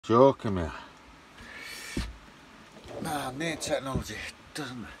Joking me. Nah, near technology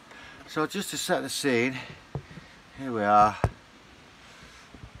doesn't. So just to set the scene, here we are,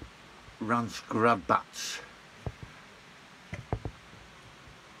 Ranch Gradbach.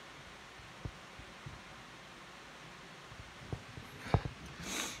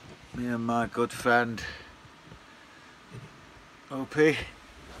 Me and my good friend OP. Hey,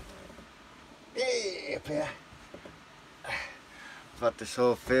 up here. We've had this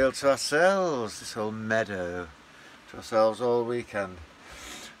whole field to ourselves, this whole meadow to ourselves all weekend.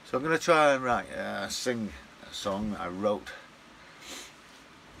 So I'm going to try and sing a song I wrote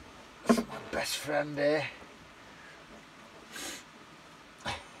for my best friend here.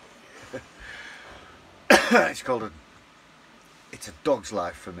 It's called It's a Dog's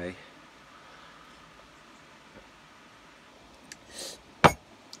Life for Me.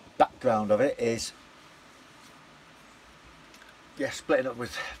 Background of it is, splitting up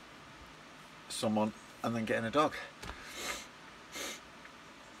with someone and then getting a dog.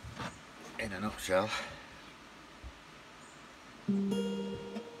 In a nutshell.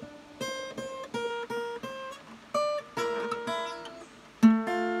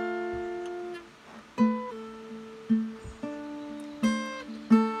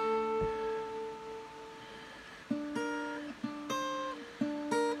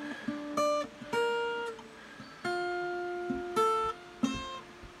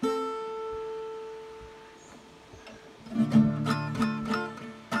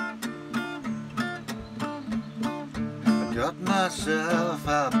 Got myself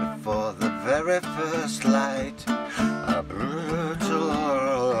out before the very first light, a brutal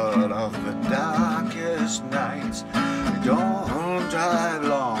of the darkest night. Don't drive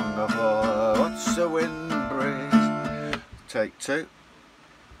long before what's the wind breeze. Take two.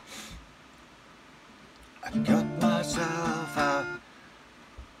 I got myself out.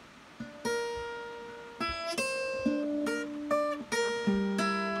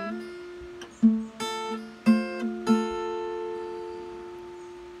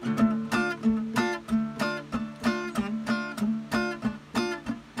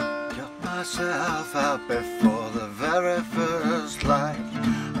 Myself out before the very first light,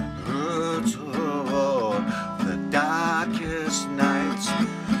 brutal the darkest nights.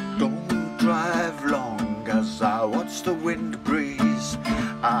 Don't drive long as I watch the wind breeze.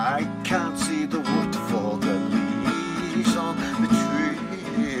 I can't see the wood for the leaves on the tree.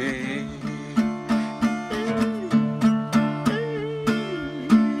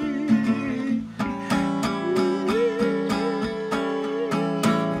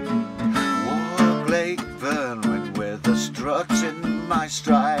 Struts in my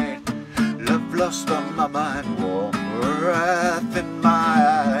stride, love lost on my mind, warm breath in my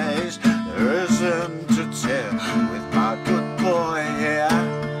eyes. There isn't a tear with my good boy here,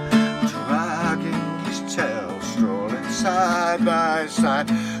 dragging his tail, strolling side by side.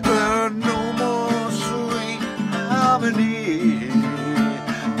 There are no more sweet harmony,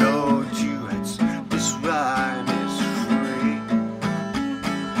 no duets, this rhyme is free.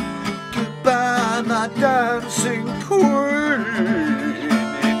 Goodbye, my dancing queen.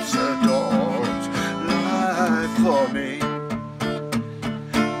 It's a dog's life for me.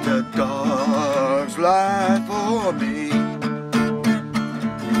 The dog's life for me.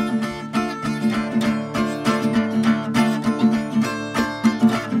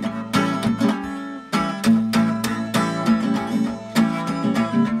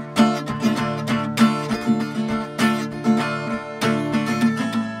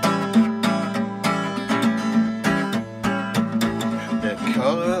 The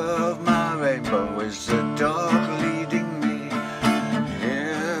colour of my rainbow is a dog leading me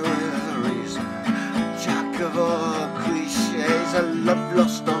here with a reason. Jack of all cliches, a love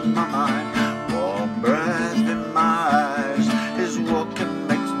lost on my mind, warm breath in my eyes. His walking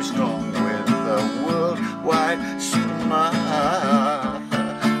makes me strong with a worldwide smile.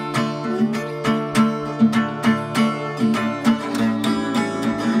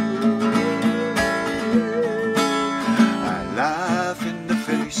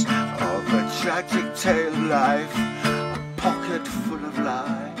 Of a tragic tale of life, a pocket full of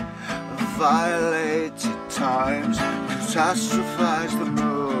lie, violated times, catastrophize the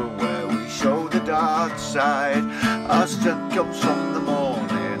moon where we show the dark side. Our strength comes from the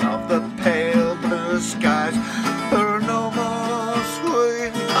morning of the pale blue skies. There are no more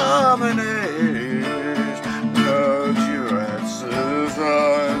sweet harmonies, no duets, this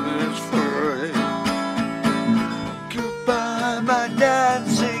rhyme is free. Goodbye, my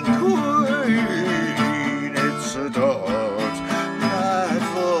dancing queen. It's a dog's life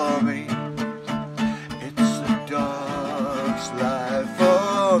for me. It's a dog's life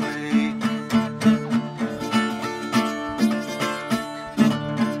for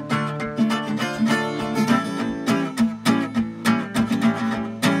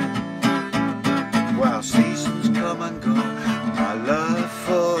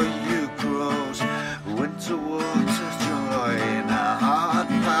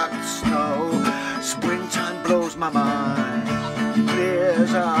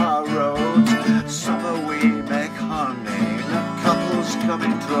come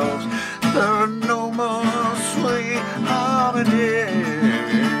in droves. There are no more sweet harmony,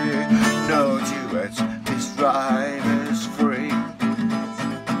 no duets, this ride is free.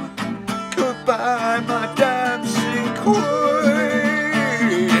 Goodbye, my dancing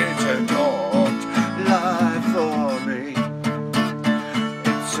queen. It's a dog's life for me.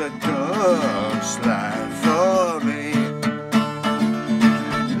 It's a dog's life for me.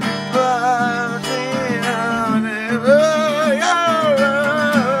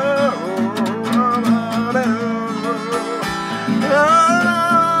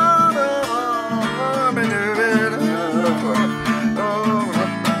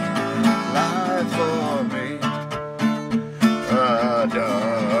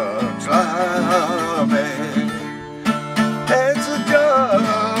 Dog's life for me. It's a dog's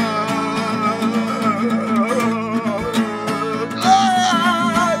life for me.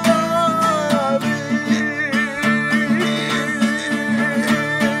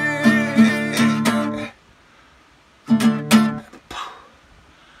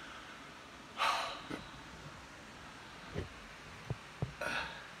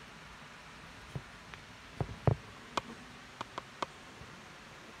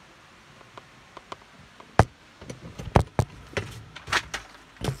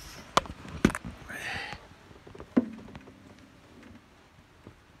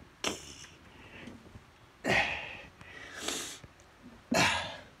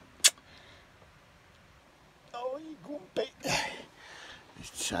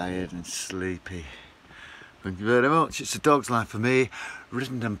 He's tired and sleepy. Thank you very much. It's A Dog's Life for Me,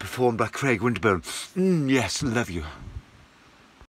 written and performed by Craig Winterburn. Yes, love you.